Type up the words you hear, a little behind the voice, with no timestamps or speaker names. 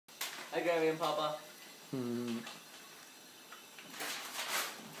Hi, Grammy and Papa.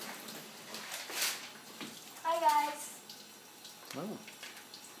 Hi, guys. Oh.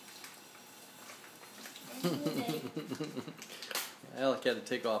 Alec had to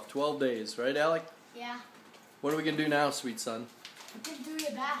take off 12 days, right, Alec? Yeah. What are we going to do now, sweet son? We can do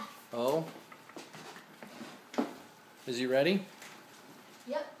your bath. Oh? Is he ready?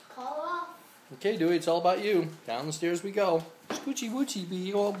 Yep. Call it off. Okay, Dewey, it's all about you. Down the stairs we go. Scoochie woochie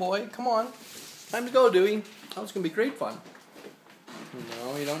bee, old boy. Come on. Time to go, Dewey. That was going to be great fun.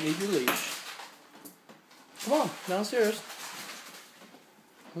 No, you don't need your leash. Come on, downstairs.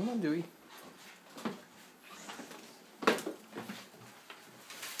 Come on, Dewey.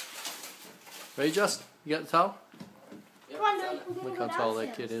 Ready, Justin? You got the towel? Come on, Dewey. We're Look gonna how go tall that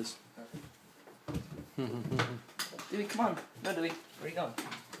downstairs. kid is. Dewey, come on. No, Dewey. Where are you going?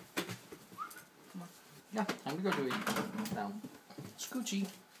 Come on. Yeah, time to go, Dewey. Down. Scoochie.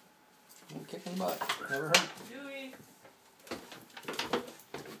 Kicking butt. Never hurt. Dewey.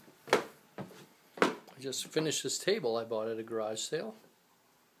 I just finished this table I bought at a garage sale.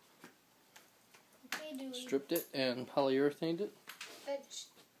 Okay, Dewey. Stripped it and polyurethaned it. Let's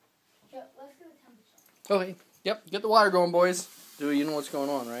do the temperature. Okay. Yep. Get the water going, boys. Dewey, you know what's going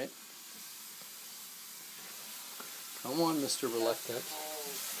on, right? Come on, Mr. Reluctant.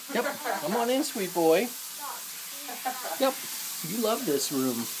 Yep. Come on in, sweet boy. Yep. You love this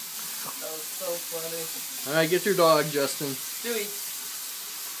room. That was so funny. All right, get your dog, Justin. Dewey.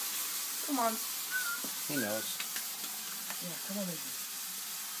 Come on. He knows. Yeah, come on.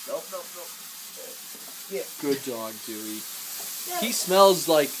 Nope. Yeah. Good dog, Dewey. He smells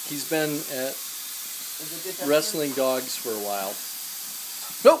like he's been at wrestling dogs for a while.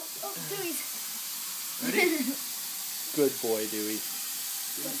 Nope. Oh, Dewey's. Ready? Good boy, Dewey.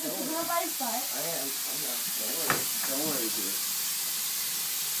 Don't by his butt. I am. I'm not. Don't worry, Dewey.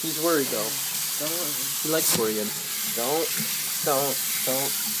 He's worried though. Don't worry. He likes worrying. Don't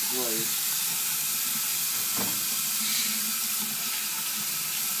worry.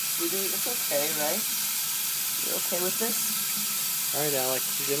 Dewey, it's okay, right? You're okay with this? All right, Alec.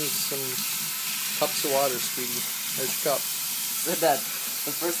 Give me some cups of water, sweetie. There's your cup. Said that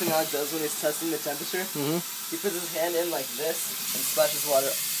the first thing Alec does when he's testing the temperature, he puts his hand in like this and splashes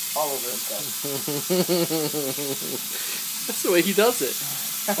water all over himself. That's the way he does it.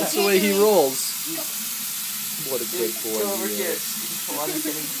 That's the way he rolls. What a good boy Go over he here. is. Come on, you're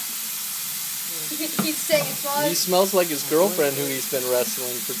kidding. He's saying it's fine. He smells like his girlfriend who he's been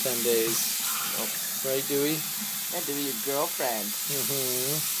wrestling for 10 days. Nope. Right, Dewey? Yeah, Dewey, your girlfriend.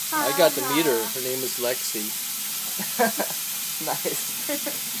 I got to meet her. Her name is Lexi. Nice.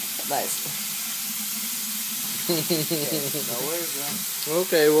 Nice. No worries, man.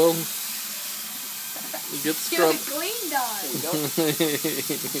 Okay, well, you get the You're scrub. a clean dog. There you go.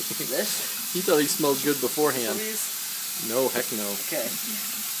 This? He thought he smelled good beforehand. Please? No, heck no. Okay.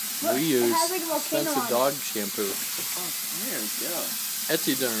 Look, We it use has like a volcano expensive on dog shampoo. Oh, there we go.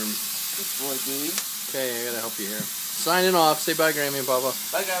 Etiderm. Good boy, Dewey. Okay, I gotta help you here. Signing off. Say bye, Grammy and Papa.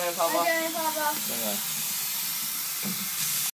 Bye, Grandma and Papa. Okay, Papa. Bye-bye.